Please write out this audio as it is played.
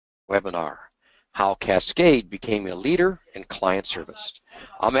webinar, How Cascade Became a Leader in Client Service.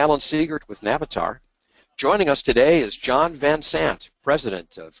 I'm Alan Siegert with Navatar. Joining us today is Jon Van Sant,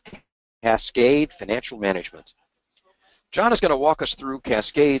 President of Cascade Financial Management. Jon is going to walk us through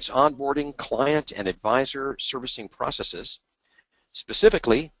Cascade's onboarding, client, and advisor servicing processes.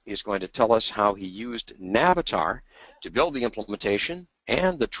 Specifically, he's going to tell us how he used Navatar to build the implementation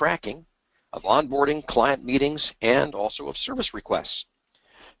and the tracking of onboarding, client meetings, and also of service requests.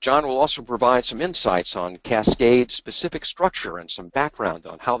 Jon will also provide some insights on Cascade's specific structure and some background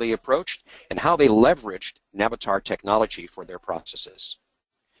on how they approached and how they leveraged Navatar technology for their processes.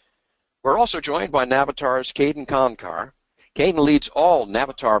 We're also joined by Navatar's Caden Konkar. Caden leads all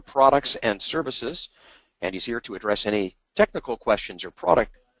Navatar products and services, and he's here to address any technical questions or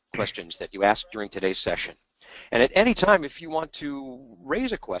product questions that you ask during today's session. And at any time, if you want to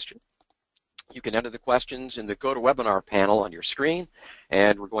raise a question, you can enter the questions in the GoToWebinar panel on your screen,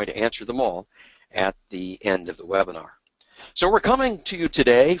 and we're going to answer them all at the end of the webinar. So we're coming to you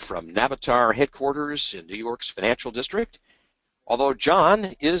today from Navatar headquarters in New York's Financial District, although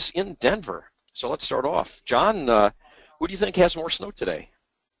Jon is in Denver. So let's start off. Jon, who do you think has more snow today?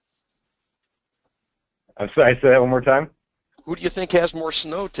 I'm sorry, say that one more time. Who do you think has more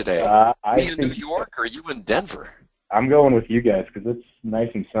snow today? I you in New York or you in Denver? I'm going with you guys because it's nice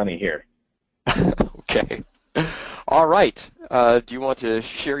and sunny here. Okay. All right. Do you want to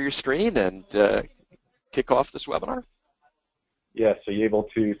share your screen and kick off this webinar? Yes. Are you able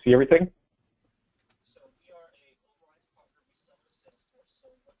to see everything?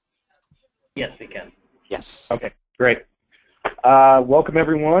 Yes, we can. Yes. Okay, great. Welcome,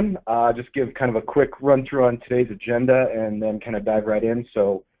 everyone. Just give kind of a quick run through on today's agenda and then kind of dive right in.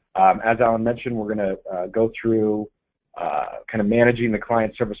 So as Alan mentioned, we're going to go through kind of managing the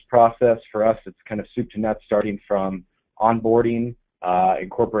client service process. For us, it's kind of soup to nuts, starting from onboarding,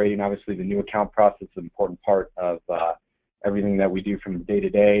 incorporating obviously the new account process, an important part of everything that we do from day to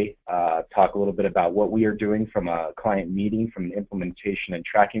day. Talk a little bit about what we are doing from a client meeting, from an implementation and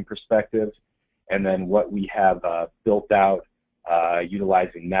tracking perspective, and then what we have built out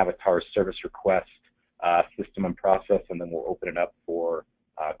utilizing Navatar's service request system and process, and then we'll open it up for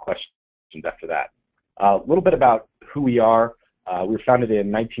questions after that. A little bit about who we are. We were founded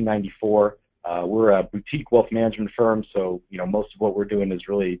in 1994. We're a boutique wealth management firm, so most of what we're doing is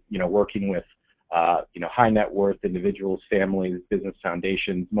really working with high net worth individuals, families, business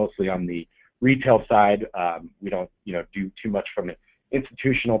foundations, mostly on the retail side. We don't do too much from an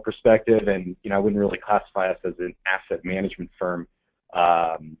institutional perspective, and I wouldn't really classify us as an asset management firm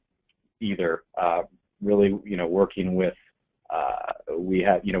either. Really, working with we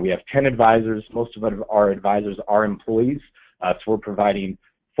have 10 advisors. Most of our advisors are employees, so we're providing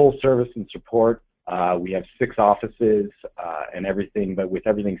full service and support. We have 6 offices and everything, but with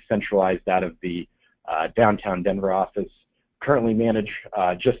everything centralized out of the downtown Denver office. Currently manage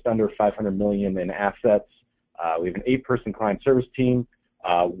just under $500 million in assets. We have an 8-person client service team,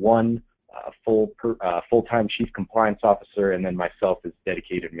 1 full-time chief compliance officer, and then myself as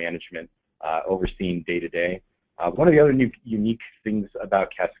dedicated management overseeing day-to-day. One of the other unique things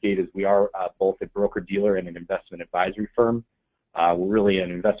about Cascade is we are both a broker-dealer and an investment advisory firm. We're really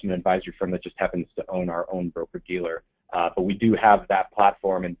an investment advisory firm that just happens to own our own broker-dealer. But we do have that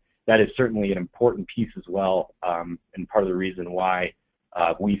platform, and that is certainly an important piece as well, and part of the reason why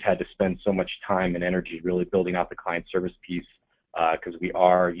we've had to spend so much time and energy really building out the client service piece, because we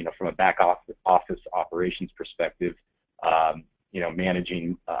are, from a back office operations perspective,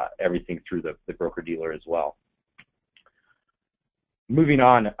 managing everything through the broker-dealer as well. Moving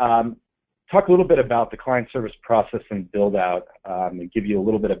on, talk a little bit about the client service process and build out, and give you a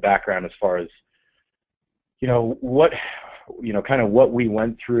little bit of background as far as, what we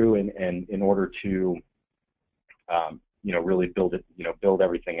went through and in order to, really build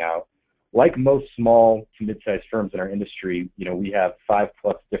everything out. Like most small to mid-sized firms in our industry, we have 5+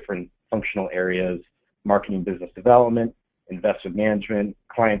 different functional areas: marketing, business development, investment management,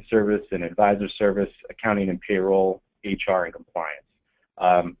 client service and advisor service, accounting and payroll, HR, and compliance.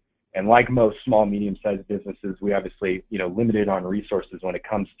 And like most small, medium-sized businesses, we obviously, limited on resources when it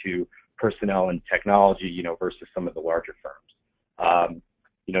comes to personnel and technology, versus some of the larger firms.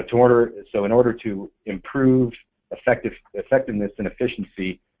 In order to improve effectiveness and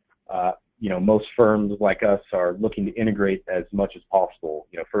efficiency, most firms like us are looking to integrate as much as possible,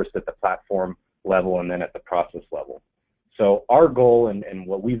 first at the platform level and then at the process level. So our goal and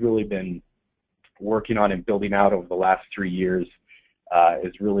what we've really been working on and building out over the last 3 years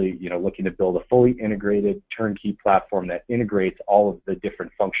is really, looking to build a fully integrated turnkey platform that integrates all of the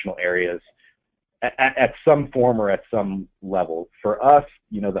different functional areas at some form or at some level. For us,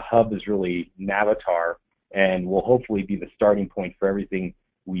 the hub is really Navatar, and will hopefully be the starting point for everything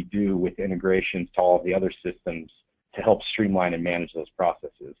we do with integrations to all of the other systems to help streamline and manage those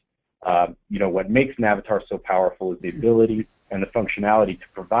processes. What makes Navatar so powerful is the ability and the functionality to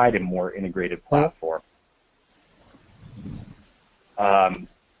provide a more integrated platform. Why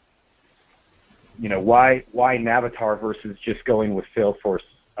Navatar versus just going with Salesforce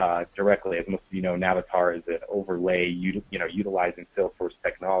directly? As most of you know, Navatar is an overlay, utilizing Salesforce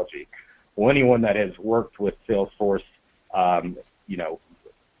technology. Well, anyone that has worked with Salesforce,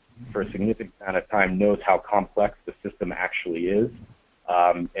 for a significant amount of time knows how complex the system actually is.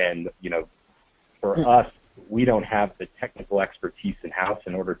 For us, we don't have the technical expertise in-house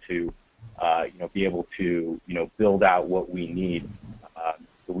in order to, be able to, build out what we need.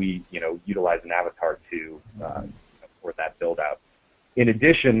 So we, utilize an avatar for that build out. In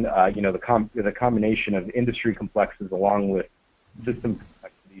addition, the combination of industry complexities along with system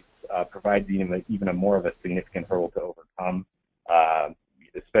complexities provides even a more of a significant hurdle to overcome.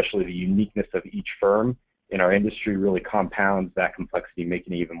 Especially the uniqueness of each firm in our industry really compounds that complexity,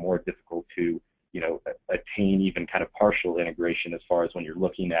 making it even more difficult to, attain even kind of partial integration as far as when you're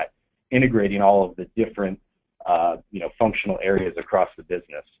looking at integrating all of the different, functional areas across the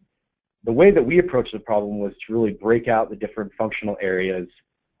business. The way that we approached the problem was to really break out the different functional areas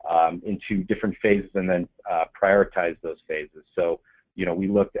into different phases and then prioritize those phases. So, we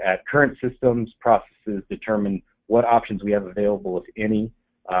looked at current systems, processes, determined what options we have available, if any.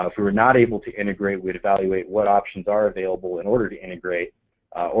 If we were not able to integrate, we'd evaluate what options are available in order to integrate,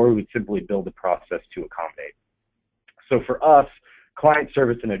 or we'd simply build a process to accommodate. So for us, client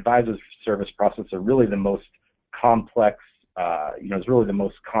service and advisor service process are really the most complex, is really the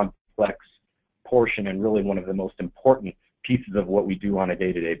most complex portion and really one of the most important pieces of what we do on a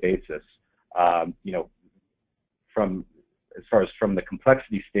day-to-day basis. From the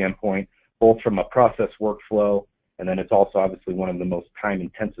complexity standpoint, both from a process workflow, and then it's also obviously one of the most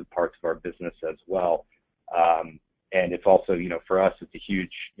time-intensive parts of our business as well. And it's also, for us, it's a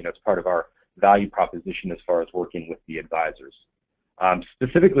huge, it's part of our value proposition as far as working with the advisors.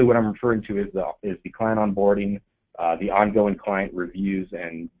 Specifically, what I'm referring to is the client onboarding, the ongoing client reviews,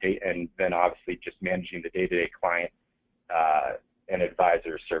 and then obviously just managing the day-to-day client and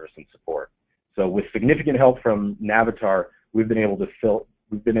advisor service and support. So with significant help from Navatar, we've been able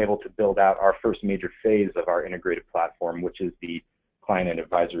to build out our first major phase of our integrated platform, which is the client and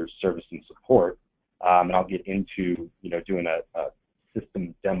advisor service and support. And I'll get into doing a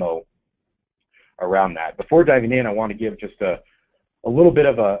system demo around that. Before diving in, I want to give just a little bit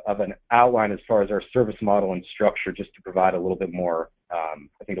of an outline as far as our service model and structure, just to provide a little bit more. I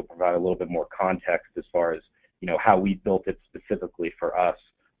think it'll provide a little bit more context as far as how we built it specifically for us.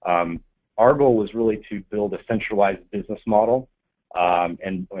 Our goal was really to build a centralized business model.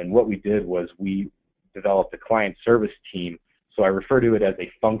 And what we did was we developed a client service team. So I refer to it as a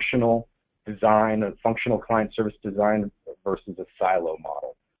functional design, a functional client service design versus a silo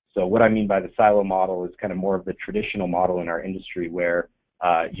model. So what I mean by the silo model is kind of more of the traditional model in our industry where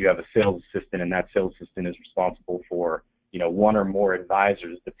you have a sales assistant, and that sales assistant is responsible for one or more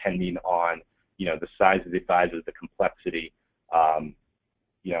advisors depending on the size of the advisor, the complexity,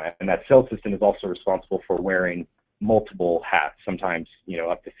 and that sales assistant is also responsible for wearing multiple hats, sometimes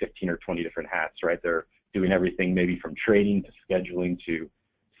up to 15 or 20 different hats, right? They're doing everything maybe from trading to scheduling to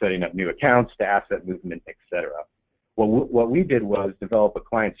setting up new accounts to asset movement, etc. What we did was develop a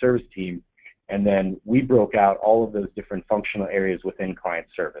client service team, and then we broke out all of those different functional areas within client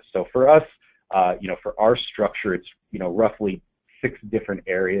service. So for us, for our structure, it's roughly 6 different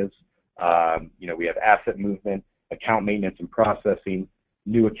areas. We have asset movement, account maintenance and processing,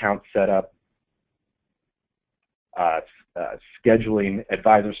 new account setup, scheduling,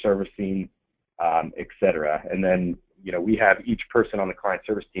 advisor servicing, etc. And then we have each person on the client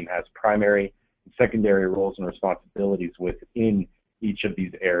service team has primary and secondary roles and responsibilities within each of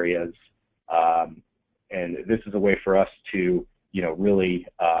these areas. And this is a way for us to really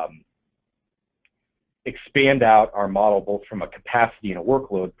expand out our model both from a capacity and a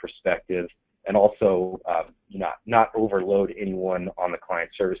workload perspective, and also not overload anyone on the client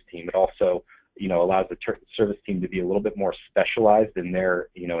service team. It also allows the service team to be a little bit more specialized in their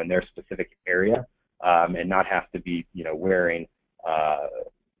in their specific area, and not have to be wearing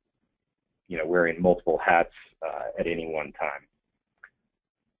multiple hats at any one time.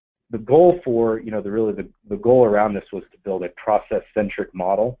 The goal for the goal around this was to build a process-centric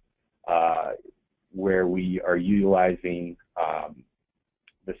model where we are utilizing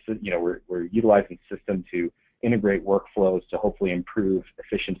we're utilizing system to integrate workflows to hopefully improve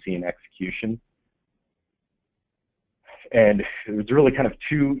efficiency and execution. And there's really kind of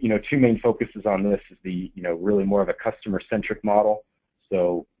two main focuses on this. Is the really more of a customer-centric model.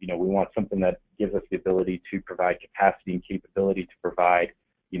 So we want something that gives us the ability to provide capacity and capability to provide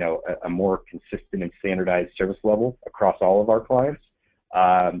a more consistent and standardized service level across all of our clients.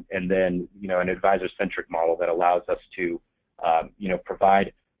 And then an advisor-centric model that allows us to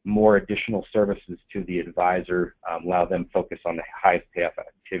provide more additional services to the advisor, allow them focus on the highest payoff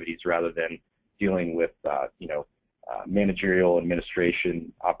activities rather than dealing with managerial,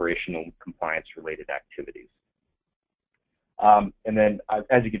 administration, operational, compliance-related activities. And then,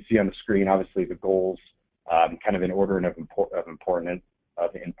 as you can see on the screen, obviously the goals, kind of in order of importance.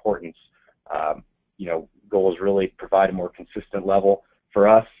 Goals really provide a more consistent level. For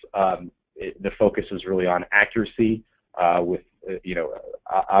us, the focus is really on accuracy.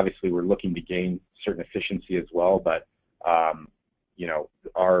 Obviously we're looking to gain certain efficiency as well, but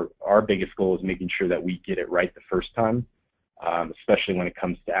our biggest goal is making sure that we get it right the first time, especially when it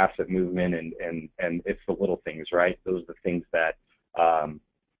comes to asset movement and it's the little things, right? Those are the things that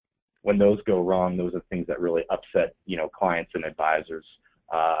when those go wrong, those are things that really upset clients and advisors.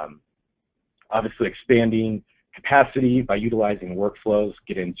 Obviously expanding capacity by utilizing workflows,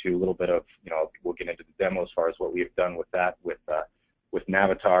 get into a little bit of, we'll get into the demo as far as what we've done with that with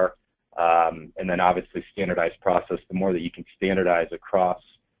Navatar, and then obviously standardized process. The more that you can standardize across,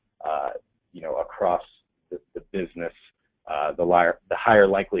 across the business, the higher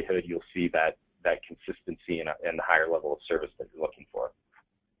likelihood you'll see that consistency and the higher level of service that you're looking for.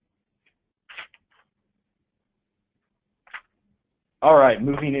 All right,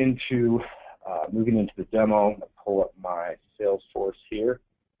 moving into the demo. I'll pull up my Salesforce here.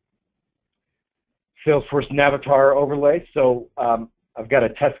 Salesforce Navatar overlay. So I've got a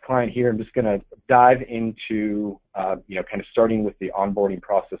test client here. I'm just going to dive into kind of starting with the onboarding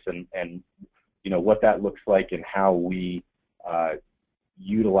process and what that looks like and how we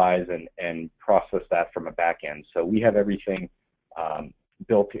utilize and process that from a back end. So we have everything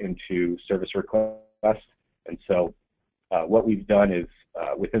built into service request, and so what we've done is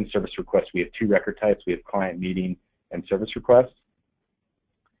within service request we have two record types. We have client meeting and service request.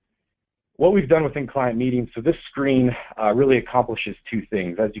 What we've done within client meetings, so this screen really accomplishes two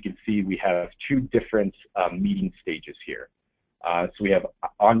things. As you can see, we have two different meeting stages here. So we have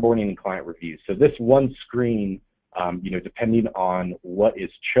onboarding and client review. So this one screen, depending on what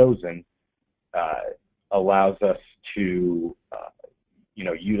is chosen, allows us to,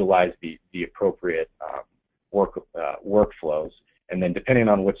 utilize the appropriate workflows. And then depending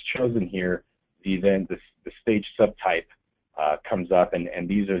on what's chosen here, the stage subtype comes up, and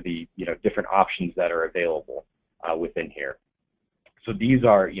these are the different options that are available within here. So these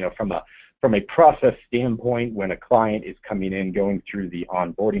are from a process standpoint, when a client is coming in going through the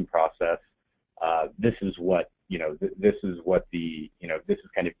onboarding process, this is what this is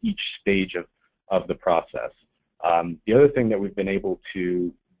kind of each stage of the process. The other thing that we've been able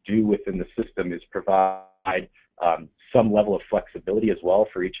to do within the system is provide some level of flexibility as well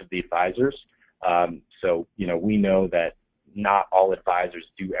for each of the advisors. So we know that not all advisors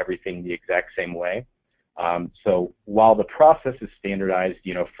do everything the exact same way. So while the process is standardized,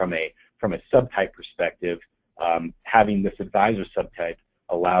 from a subtype perspective, having this advisor subtype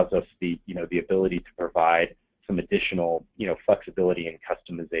allows us the ability to provide some additional flexibility and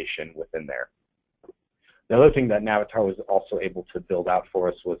customization within there. The other thing that Navatar was also able to build out for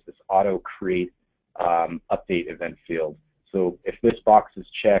us was this auto create update event field. So if this box is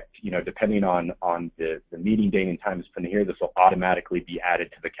checked, depending on the meeting date and time is put in here, this will automatically be added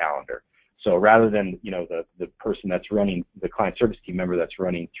to the calendar. So rather than the person that's running, the client service team member that's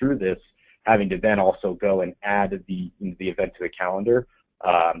running through this, having to then also go and add the event to the calendar,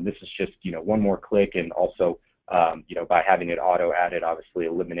 this is just one more click, and also by having it auto added, obviously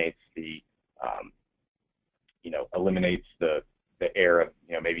eliminates the error of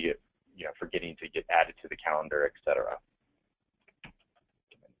maybe forgetting to get added to the calendar, etc.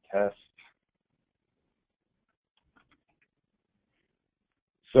 Test.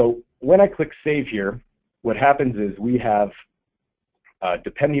 So when I click save here, what happens is we have,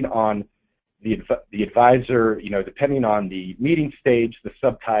 depending on the advisor, depending on the meeting stage, the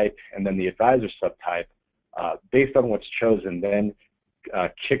subtype, and then the advisor subtype, based on what's chosen, then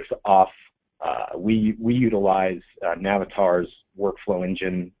kicks off. We utilize Navatar's workflow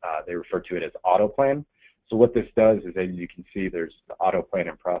engine. They refer to it as AutoPlan. So what this does is, as you can see, there's the AutoPlan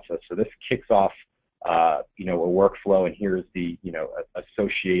in process. So this kicks off, a workflow, and here's the,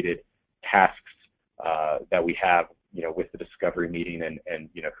 associated tasks that we have, with the discovery meeting, and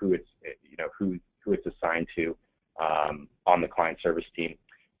who it's assigned to on the client service team.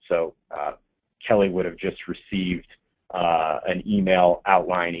 So Kelly would have just received an email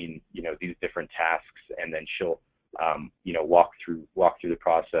outlining, these different tasks, and then she'll, walk through the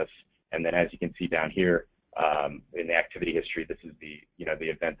process. And then, as you can see down here in the activity history, this is the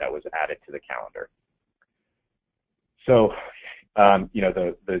event that was added to the calendar. So,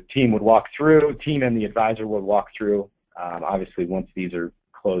 the team would walk through, team and the advisor would walk through. Obviously, once these are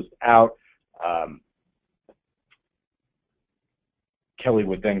closed out, Kelly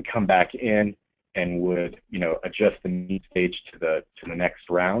would then come back in and would, adjust the meeting stage to the next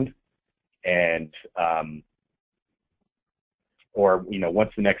round, and or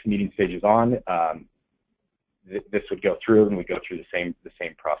once the next meeting stage is on, this would go through, and we go through the same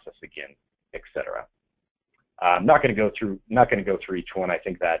process again, etc. I'm not going to go through each one. I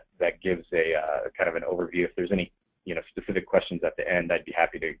think that gives a kind of an overview. If there's any specific questions at the end, I'd be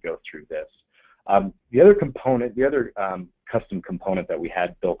happy to go through this. The other component, custom component that we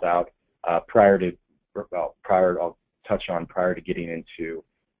had built out prior to getting into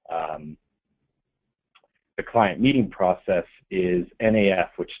the client meeting process is NAF,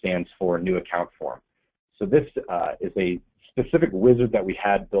 which stands for New Account Form. So this is a specific wizard that we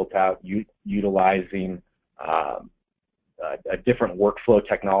had built out utilizing a different workflow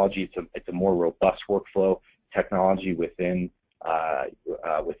technology. It's a more robust workflow technology within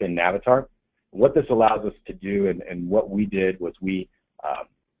Navatar. What this allows us to do, and what we did, was we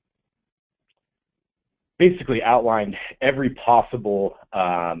basically outlined every possible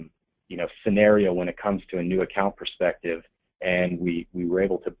scenario when it comes to a new account perspective, and we were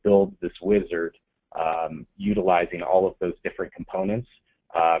able to build this wizard utilizing all of those different components.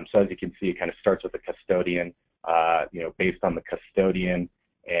 So as you can see, it kind of starts with the custodian, based on the custodian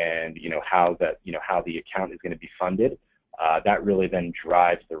and how the account is going to be funded. That really then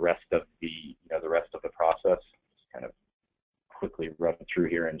drives the rest of the process. Just kind of quickly run through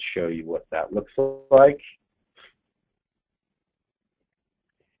here and show you what that looks like.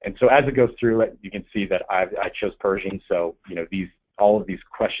 And so as it goes through it, you can see that I chose Pershing. So all of these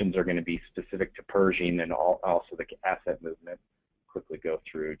questions are going to be specific to Pershing, and also the asset movement. Quickly go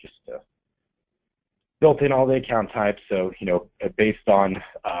through just to built in all the account types. So based on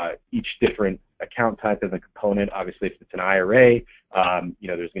each different account type of the component, obviously if it's an IRA,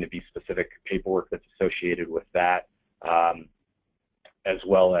 there's going to be specific paperwork that's associated with that, as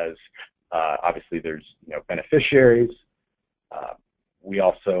well as obviously there's beneficiaries. We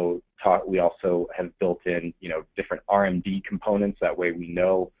also have built in different RMD components. That way we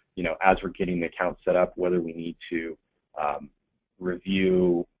know as we're getting the account set up whether we need to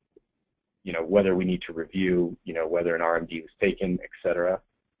review whether an RMD was taken, etc.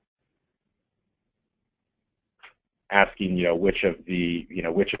 Asking which of the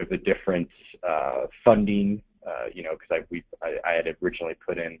different funding, because I had originally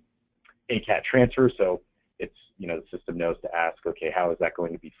put in ACAT transfer, so it's the system knows to ask, okay, how is that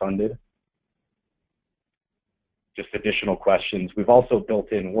going to be funded? Just additional questions. We've also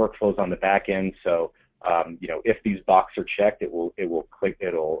built in workflows on the back end, so if these boxes are checked, it'll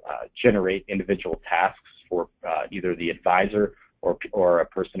generate individual tasks for either the advisor or a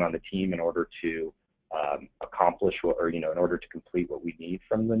person on the team in order to accomplish in order to complete what we need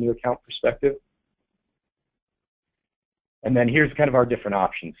from the new account perspective. And then here's kind of our different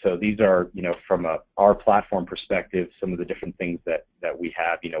options. So these are, from our platform perspective, some of the different things that we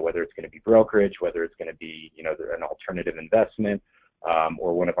have, whether it's going to be brokerage, whether it's going to be, an alternative investment,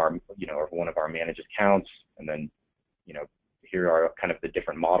 or one of our managed accounts. And then, here are kind of the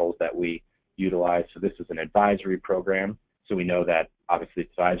different models that we utilize. So this is an advisory program. So we know that obviously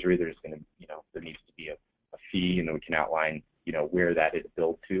it's advisory, there's going to, there needs to be a fee, and then we can outline, where that is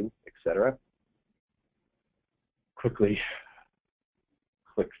billed to, etc. Quickly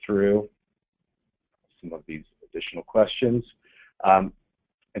click through some of these additional questions. And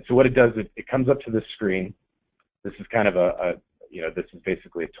so what it does, it comes up to this screen. This is kind of this is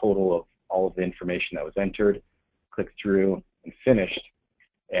basically a total of all of the information that was entered. Click through and finished.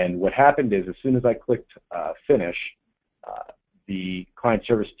 And what happened is, as soon as I clicked finish, the client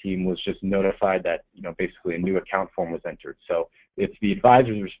service team was just notified that basically a new account form was entered. So it's the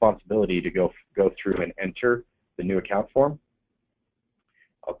advisor's responsibility to go through and enter the new account form.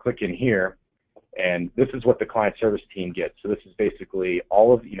 I'll click in here, and this is what the client service team gets. So this is basically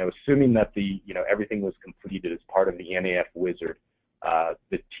all of, assuming that the, everything was completed as part of the NAF wizard,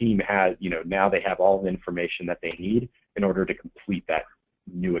 the team has, now they have all the information that they need in order to complete that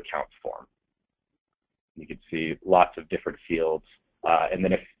new account form. You can see lots of different fields. And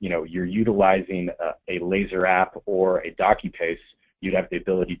then if, you're utilizing a laser app or a DocuPaste, you'd have the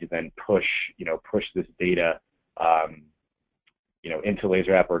ability to then push this data into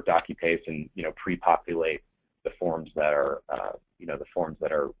laser app or DocuPaste and pre-populate the forms that are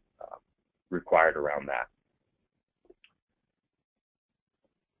required around that.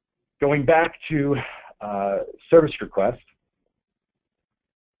 Going back to service request,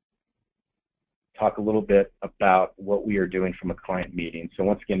 talk a little bit about what we are doing from a client meeting. So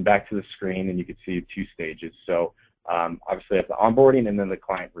once again, back to the screen, and you can see 2 stages. So obviously, that's the onboarding and then the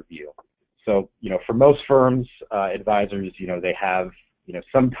client review. So for most firms, advisors, they have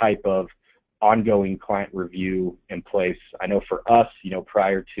some type of ongoing client review in place. I know for us,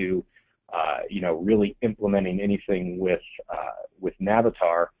 prior to really implementing anything with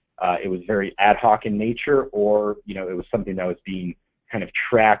Navatar, it was very ad hoc in nature, or it was something that was being kind of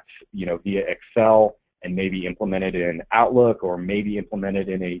tracked via Excel and maybe implemented in Outlook, or maybe implemented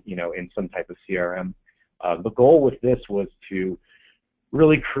in in some type of CRM. The goal with this was to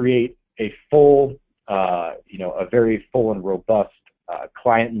really create a full, a very full and robust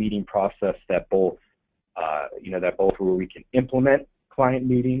client meeting process that both where we can implement client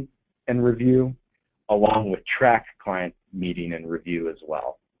meeting and review, along with track client meeting and review as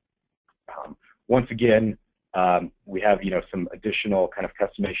well. Once again, we have some additional kind of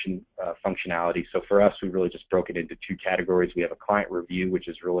customization functionality. So for us, we really just broke it into 2 categories. We have a client review, which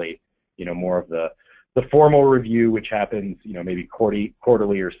is really more of the formal review, which happens maybe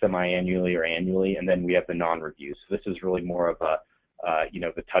quarterly or semi-annually or annually, and then we have the non-review. So this is really more of a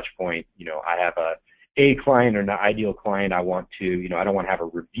the touch point. I have a client or an ideal client. I want to I don't want to have a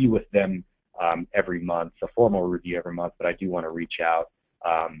review with them every month, a formal review every month, but I do want to reach out.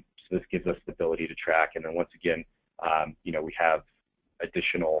 So this gives us the ability to track, and then once again, we have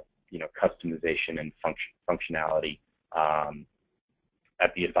additional customization and functionality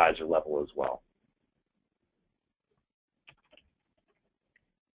at the advisor level as well.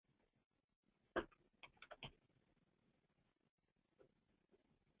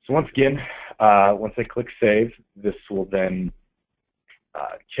 So once again, once I click Save, this will then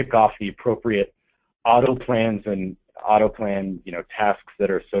kick off the appropriate auto plans and auto plan tasks that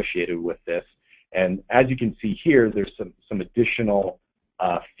are associated with this. And as you can see here, there's some additional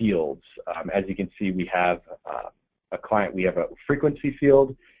fields. As you can see, we have a client, we have a frequency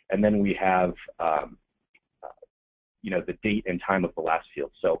field, and then we have the date and time of the last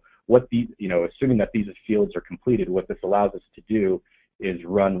field. So what these, assuming that these fields are completed, what this allows us to do is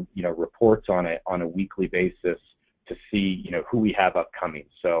run reports on a weekly basis to see who we have upcoming.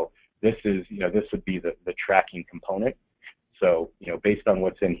 So this is this would be the tracking component. So based on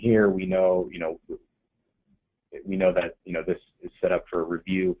what's in here, we know that this is set up for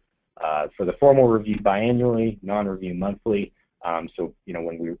review, for the formal review biannually, non-review monthly. So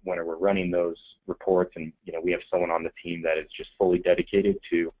when we're running those reports, and we have someone on the team that is just fully dedicated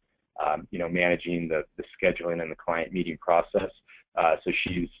to managing the scheduling and the client meeting process. So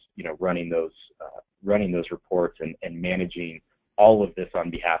she's running those reports and managing all of this on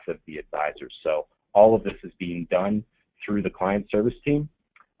behalf of the advisors. So all of this is being done through the client service team.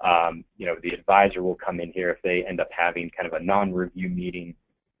 The advisor will come in here if they end up having kind of a non-review meeting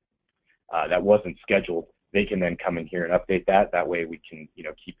that wasn't scheduled. They can then come in here and update that. That way we can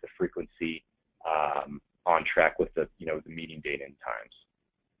keep the frequency on track with the the meeting date and times.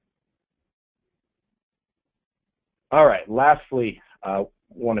 All right, lastly, I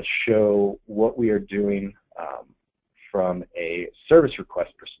want to show what we are doing from a service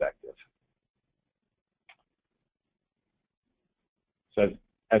request perspective. So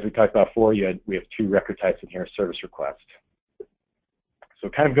as we talked about before, we have 2 record types in here, service request. So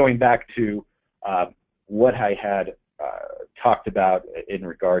kind of going back to what I had talked about in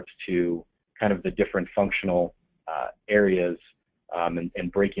regards to kind of the different functional areas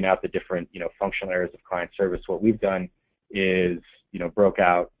and breaking out the different functional areas of client service. What we've done is broke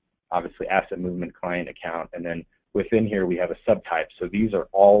out obviously asset movement, client account, and then within here we have a subtype. So these are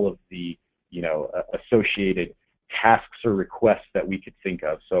all of the associated tasks or requests that we could think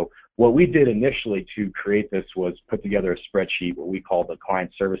of. So what we did initially to create this was put together a spreadsheet, what we call the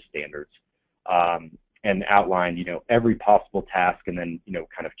client service standards, and outlined every possible task, and then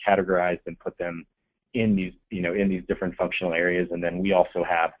kind of categorized and put them in these in these different functional areas. And then we also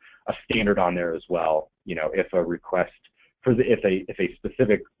have a standard on there as well. If a request if a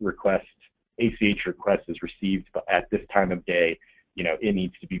specific request, ACH request, is received at this time of day, it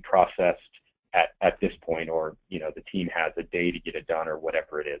needs to be processed at this point, or the team has a day to get it done, or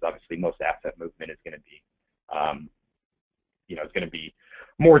whatever it is. Obviously, most asset movement is going to be it's going to be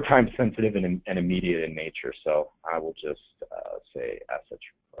more time sensitive and immediate in nature. So I will just say asset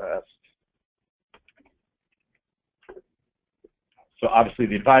request. So obviously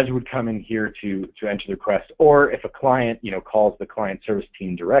the advisor would come in here to enter the request, or if a client calls the client service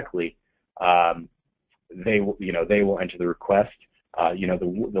team directly, they will enter the request.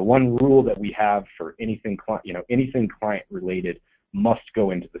 The one rule that we have for anything client related must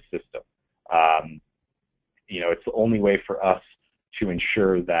go into the system. It's the only way for us to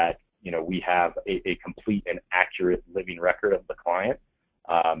ensure that we have a complete and accurate living record of the client.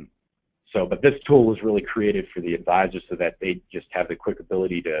 But this tool was really created for the advisors so that they just have the quick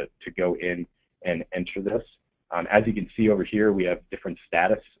ability to go in and enter this. As you can see over here, we have different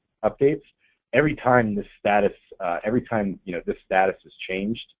status updates. Every time this status, this status is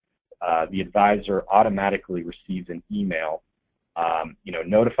changed, the advisor automatically receives an email,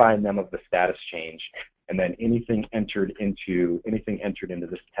 notifying them of the status change, and then anything entered into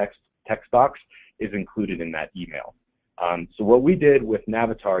this text box is included in that email. So what we did with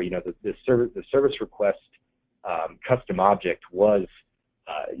Navatar, the service request custom object was,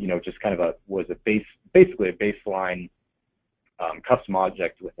 basically a baseline custom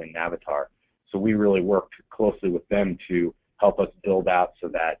object within Navatar. So we really worked closely with them to help us build out so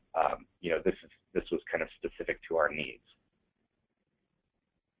that this was kind of specific to our needs.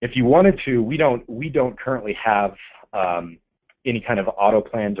 If you wanted to, we don't currently have any kind of auto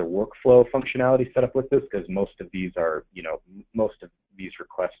plans or workflow functionality set up with this, because most of these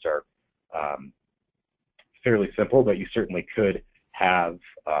requests are fairly simple, but you certainly could have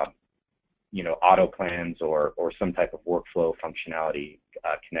auto plans or some type of workflow functionality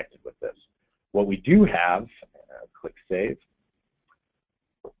connected with this. What we do have, click Save.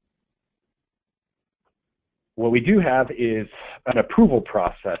 What we do have is an approval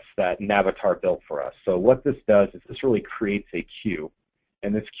process that Navatar built for us. So what this does is this really creates a queue,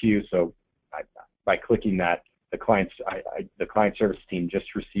 and this queue, by clicking that, the client service team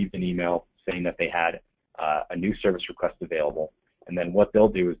just received an email saying that they had a new service request available, and then what they'll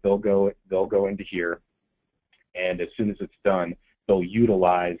do is they'll go into here, and as soon as it's done, they'll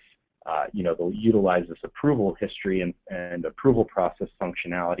utilize this approval history and approval process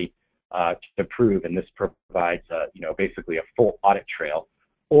functionality to approve, and this provides basically a full audit trail.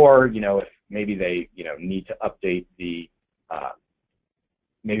 Or if maybe they need to update the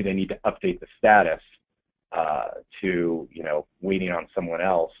status to waiting on someone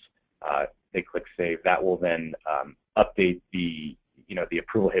else, they click Save. That will then update the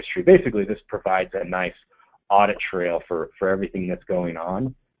approval history. Basically, this provides a nice audit trail for everything that's going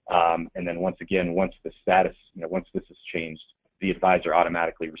on. And then once the status, once this is changed, the advisor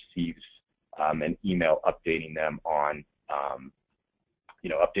automatically receives an email updating them on,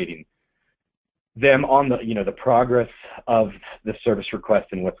 the progress of the service request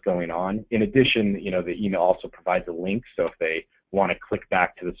and what's going on. In addition, the email also provides a link, so if they want to click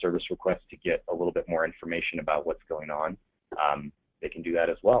back to the service request to get a little bit more information about what's going on, they can do that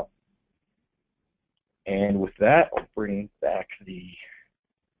as well. And with that, I'll bring back the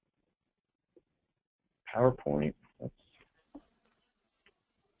PowerPoint.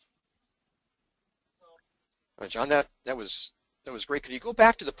 John, that was great. Could you go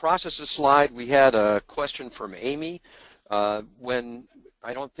back to the processes slide? We had a question from Amy. When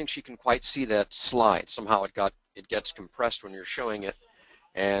I don't think she can quite see that slide. Somehow it gets compressed when you're showing it,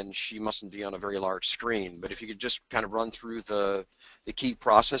 and she mustn't be on a very large screen. But if you could just kind of run through the key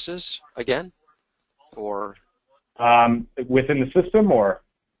processes again, for within the system, or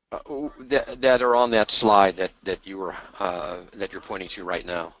that are on that slide that you're pointing to right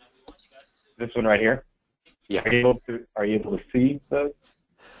now. This one right here. Yeah. Are you able to see those?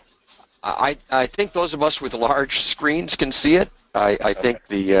 I think those of us with large screens can see it. I think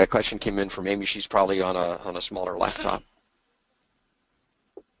the question came in from Amy. She's probably on a smaller laptop.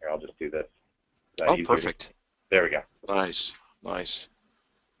 Here, I'll just do this. Oh, perfect. There we go. Nice.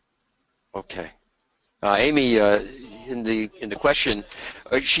 Okay. Amy, in the question,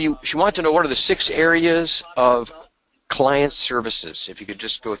 she wanted to know what are the 6 areas of client services. If you could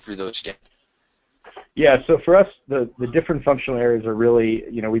just go through those again. Yeah, so for us, the different functional areas are really,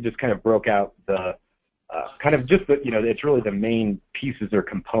 we just kind of broke out the it's really the main pieces or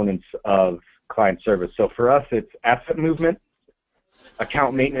components of client service. So for us, it's asset movement,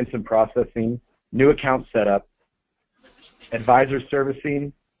 account maintenance and processing, new account setup, advisor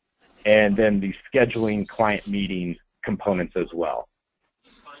servicing, and then the scheduling client meeting components as well.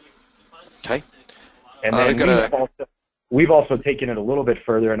 Okay. And then we've also taken it a little bit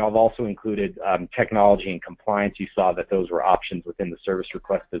further, and I've also included technology and compliance. You saw that those were options within the service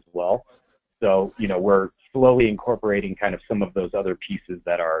request as well. So, we're slowly incorporating kind of some of those other pieces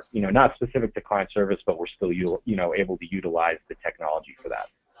that are, not specific to client service, but we're still, able to utilize the technology for that.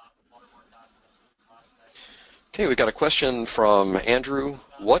 Okay, we got a question from Andrew.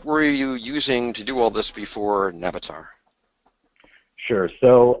 What were you using to do all this before Navatar? Sure.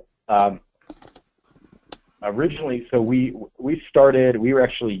 So Originally, so we were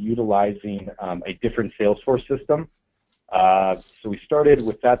actually utilizing a different Salesforce system. So we started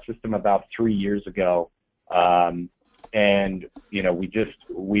with that system about 3 years ago, and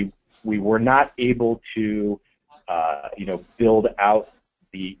we were not able to build out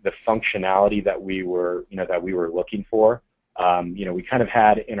the functionality that we were looking for. We kind of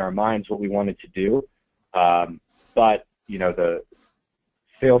had in our minds what we wanted to do, but the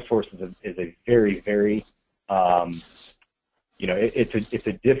Salesforce is a very, very it's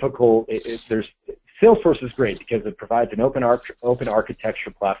a difficult. Salesforce is great because it provides an open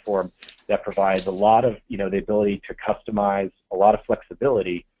architecture platform that provides a lot of the ability to customize, a lot of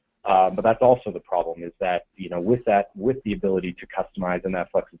flexibility. But that's also the problem is that with the ability to customize and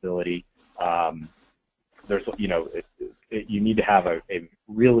that flexibility, there's you need to have a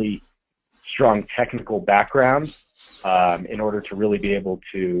really strong technical background in order to really be able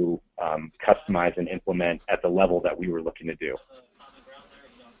to customize and implement at the level that we were looking to do.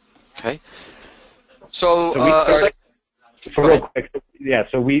 Okay. So real quick, yeah.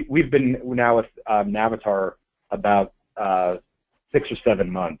 So we've been now with Navatar about 6 or 7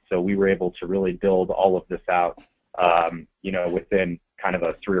 months. So we were able to really build all of this out, within kind of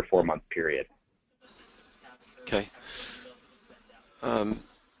a 3 or 4 month period. Okay.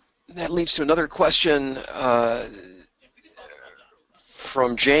 That leads to another question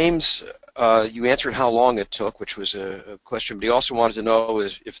from James. You answered how long it took, which was a question, but he also wanted to know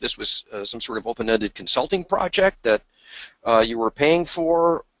if this was some sort of open-ended consulting project that you were paying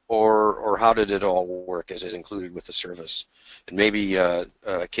for, or how did it all work? Is it included with the service? And maybe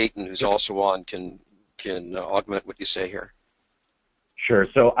Caton, who's also on, can augment what you say here. Sure.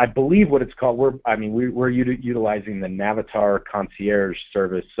 So I believe what it's called, we're utilizing the Navatar concierge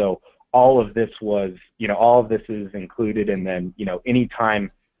service. So all of this is included, and then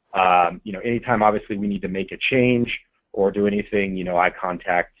anytime obviously we need to make a change or do anything, I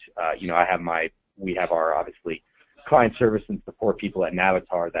contact, we have our obviously client service and support people at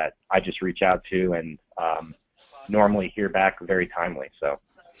Navatar that I just reach out to and normally hear back very timely. So,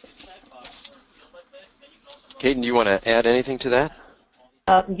 Caton, do you want to add anything to that?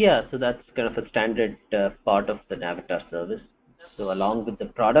 Yeah, so that's kind of a standard part of the Navatar service. So along with the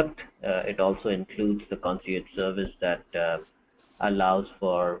product, it also includes the concierge service that allows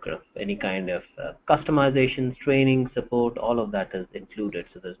for kind of any kind of customizations, training, support. All of that is included.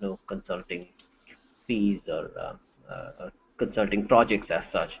 So there's no consulting fees or consulting projects as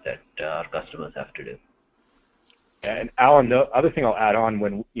such that our customers have to do. And Alan, the other thing I'll add on,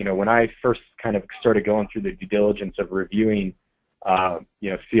 when I first kind of started going through the due diligence of reviewing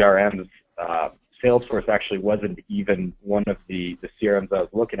CRMs, Salesforce actually wasn't even one of the CRMs I was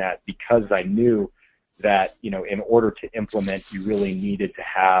looking at, because I knew that in order to implement, you really needed to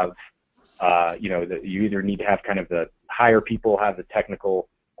have you either need to have kind of the higher people have the technical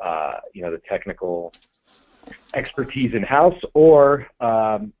expertise in house, or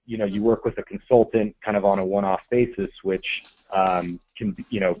you work with a consultant kind of on a one-off basis, which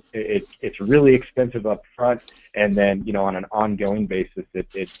it's really expensive up front, and then on an ongoing basis,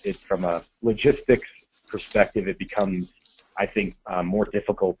 it from a logistics perspective, it becomes, I think, more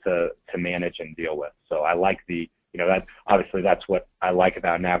difficult to manage and deal with. So I like that obviously that's what I like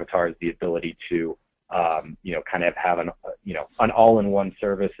about Navatar, is the ability to kind of have an all-in-one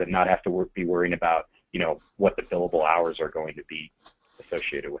service and not have to be worrying about what the billable hours are going to be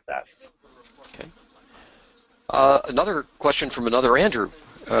associated with that. Okay. Another question from another Andrew.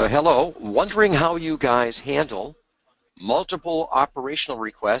 Hello, wondering how you guys handle multiple operational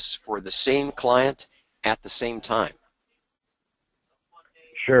requests for the same client at the same time.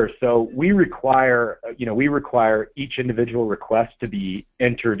 Sure. So we require each individual request to be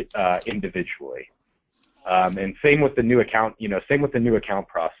entered individually, and same with the new account. Same with the new account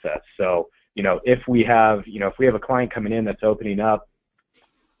process. So if we have a client coming in that's opening up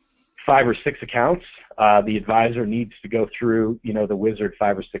 5 or 6 accounts, the advisor needs to go through the wizard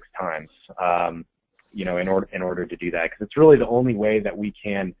 5 or 6 times in order to do that, because it's really the only way that we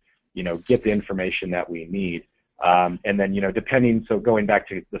can get the information that we need. And then so going back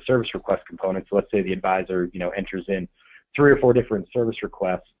to the service request components, so let's say the advisor enters in 3 or 4 different service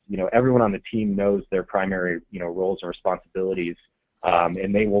requests. Everyone on the team knows their primary roles and responsibilities,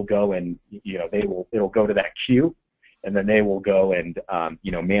 and they will go and it'll go to that queue, and then they will go and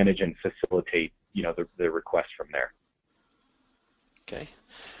manage and facilitate the request from there. Okay.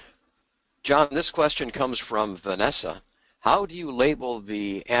 John, this question comes from Vanessa. How do you label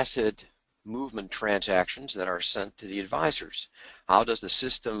the asset movement transactions that are sent to the advisors? How does the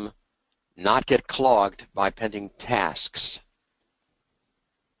system not get clogged by pending tasks?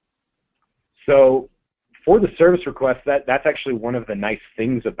 So For the service request, that's actually one of the nice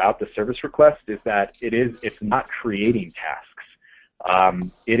things about the service request is that it's not creating tasks.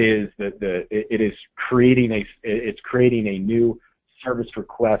 It is creating a new service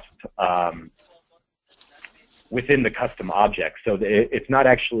request within the custom object. So it's not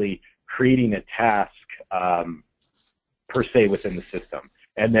actually creating a task per se within the system.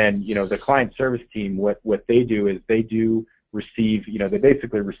 And then, the client service team, what they do is they do receive, they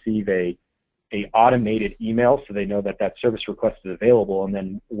basically receive a automated email, so they know that service request is available. And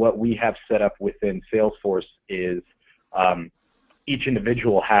then what we have set up within Salesforce is each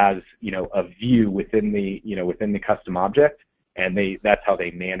individual has, a view within the custom object, and that's how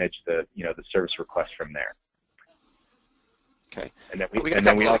they manage the service request from there. Okay. And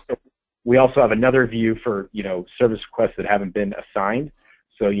then we also have another view for service requests that haven't been assigned.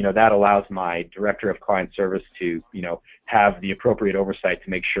 So that allows my director of client service to have the appropriate oversight to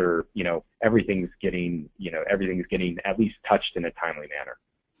make sure everything's getting at least touched in a timely manner.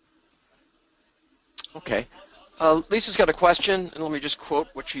 Okay. Lisa's got a question, and let me just quote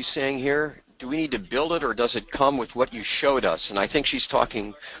what she's saying here. Do we need to build it, or does it come with what you showed us? And I think she's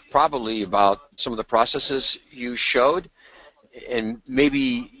talking probably about some of the processes you showed, and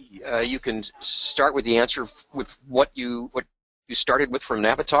maybe you can start with the answer with what you started with from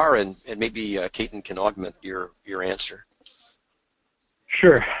Navatar, and maybe Keaton can augment your answer.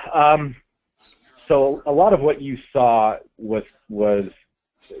 Sure. So a lot of what you saw was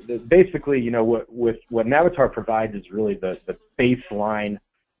basically, with what Navatar provides is really the baseline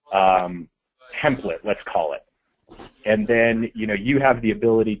template, let's call it. And then, you have the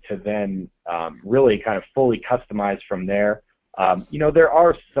ability to then really kind of fully customize from there. There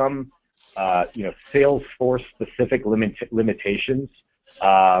are some Salesforce-specific limitations,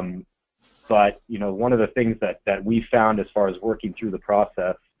 but one of the things that we found as far as working through the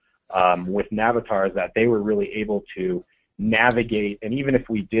process with Navatar is that they were really able to navigate, and even if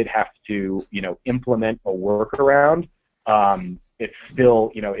we did have to implement a workaround, it's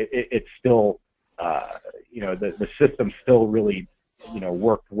still the system still really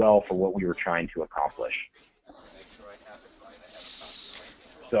worked well for what we were trying to accomplish.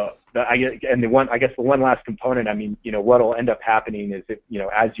 So I guess the one last component, what will end up happening is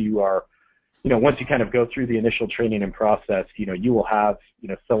as you are, once you kind of go through the initial training and process, you will have,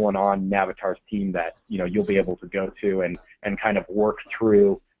 someone on Navatar's team that, you'll be able to go to and kind of work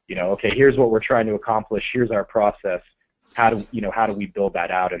through, okay, here's what we're trying to accomplish, here's our process, how do we build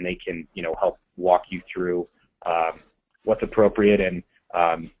that out, and they can, help walk you through what's appropriate, and,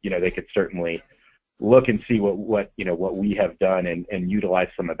 they could certainly look and see what we have done and utilize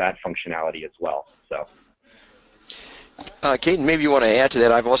some of that functionality as well. So, Keaton, maybe you want to add to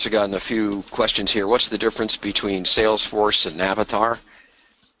that. I've also gotten a few questions here. What's the difference between Salesforce and Navatar?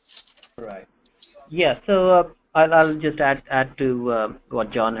 Right. Yeah. So I'll just add to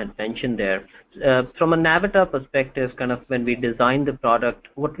what Jon had mentioned there. From a Navatar perspective, kind of when we designed the product,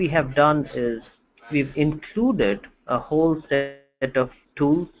 what we have done is we've included a whole set of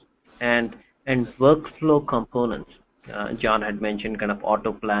tools and workflow components. Jon had mentioned kind of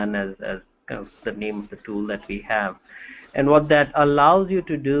AutoPlan as kind of the name of the tool that we have. And what that allows you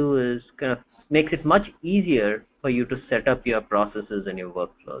to do is kind of makes it much easier for you to set up your processes and your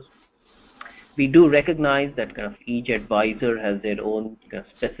workflows. We do recognize that kind of each advisor has their own kind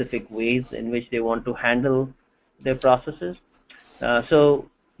of specific ways in which they want to handle their processes. So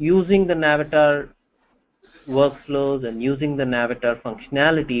using the Navatar workflows and using the Navatar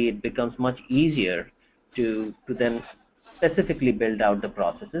functionality, it becomes much easier to then specifically build out the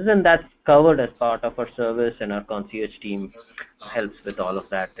processes, and that's covered as part of our service, and our concierge team helps with all of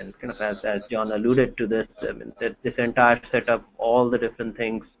that. And kind of as Jon alluded to this, this entire setup, all the different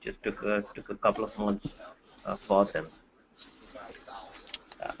things, just took a couple of months for them.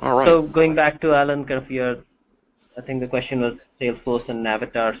 All right. So going back to Alan, kind of I think the question was Salesforce and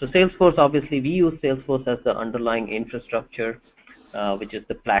Navatar. So Salesforce, obviously, we use Salesforce as the underlying infrastructure, which is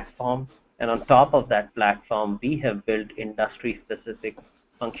the platform. And on top of that platform, we have built industry-specific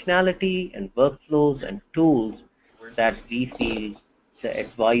functionality and workflows and tools that we feel the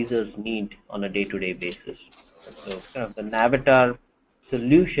advisors need on a day-to-day basis. So kind of the Navatar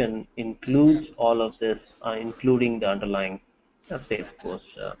solution includes all of this, including the underlying Salesforce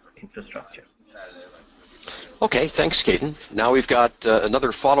infrastructure. Okay, thanks, Keaton. Now we've got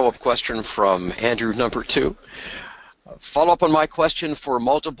another follow-up question from Andrew number 2. Follow up on my question: for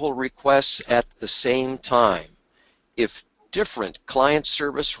multiple requests at the same time, if different client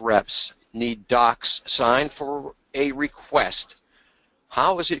service reps need docs signed for a request,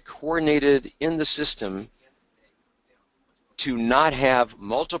 how is it coordinated in the system to not have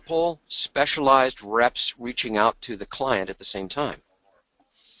multiple specialized reps reaching out to the client at the same time.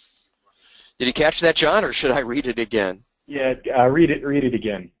 Did you catch that, John, or should I read it again? Yeah, read it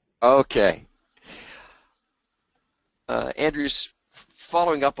again. Okay. Andrew's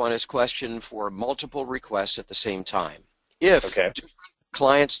following up on his question for multiple requests at the same time. If different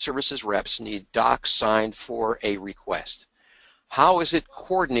client services reps need docs signed for a request, how is it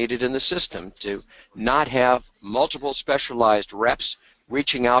coordinated in the system to not have multiple specialized reps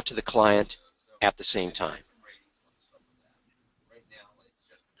reaching out to the client at the same time?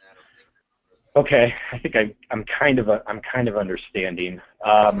 Okay, I think I'm kind of understanding.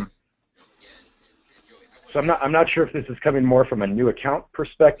 So I'm not sure if this is coming more from a new account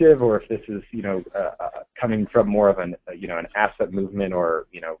perspective, or if this is coming from more of an an asset movement, or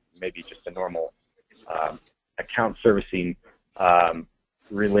maybe just a normal account servicing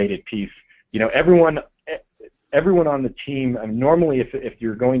related piece. Everyone on the team. I mean, normally, if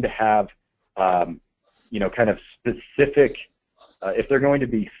you're going to have kind of specific, if they're going to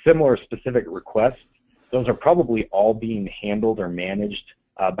be similar specific requests, those are probably all being handled or managed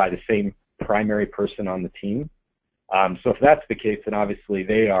by the same primary person on the team. So if that's the case, then obviously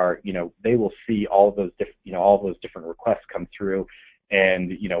they will see all of those different requests come through,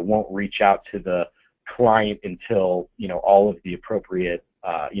 and won't reach out to the client until all of the appropriate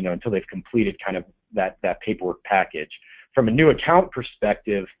until they've completed kind of that paperwork package. From a new account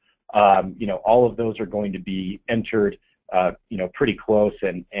perspective, all of those are going to be entered pretty close,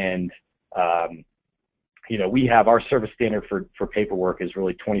 and we have our service standard for paperwork is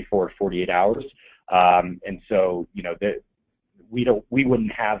really 24 or 48 hours, and so we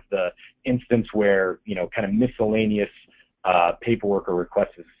wouldn't have the instance where kind of miscellaneous paperwork or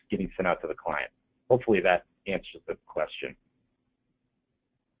requests is getting sent out to the client. Hopefully that answers the question.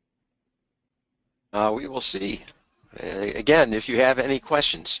 We will see. Again, if you have any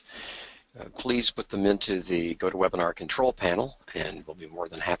questions, please put them into the GoToWebinar control panel, and we'll be more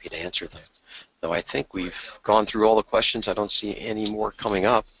than happy to answer them. Though I think we've gone through all the questions. I don't see any more coming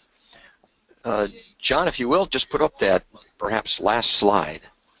up. John, if you will, just put up that perhaps last slide.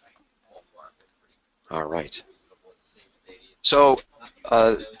 All right. So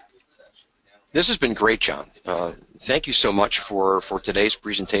this has been great, John. Thank you so much for today's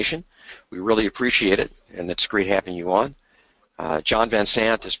presentation. We really appreciate it, and it's great having you on. Jon Van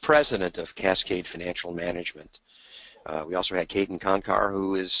Sant is president of Cascade Financial Management. We also had Caden Konkar,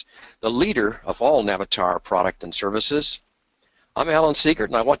 who is the leader of all Navatar product and services. I'm Alan Siegert,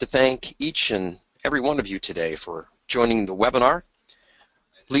 and I want to thank each and every one of you today for joining the webinar.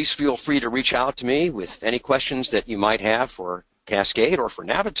 Please feel free to reach out to me with any questions that you might have for Cascade or for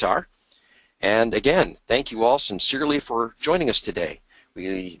Navatar. And again, thank you all sincerely for joining us today.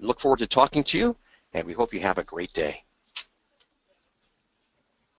 We look forward to talking to you, and we hope you have a great day.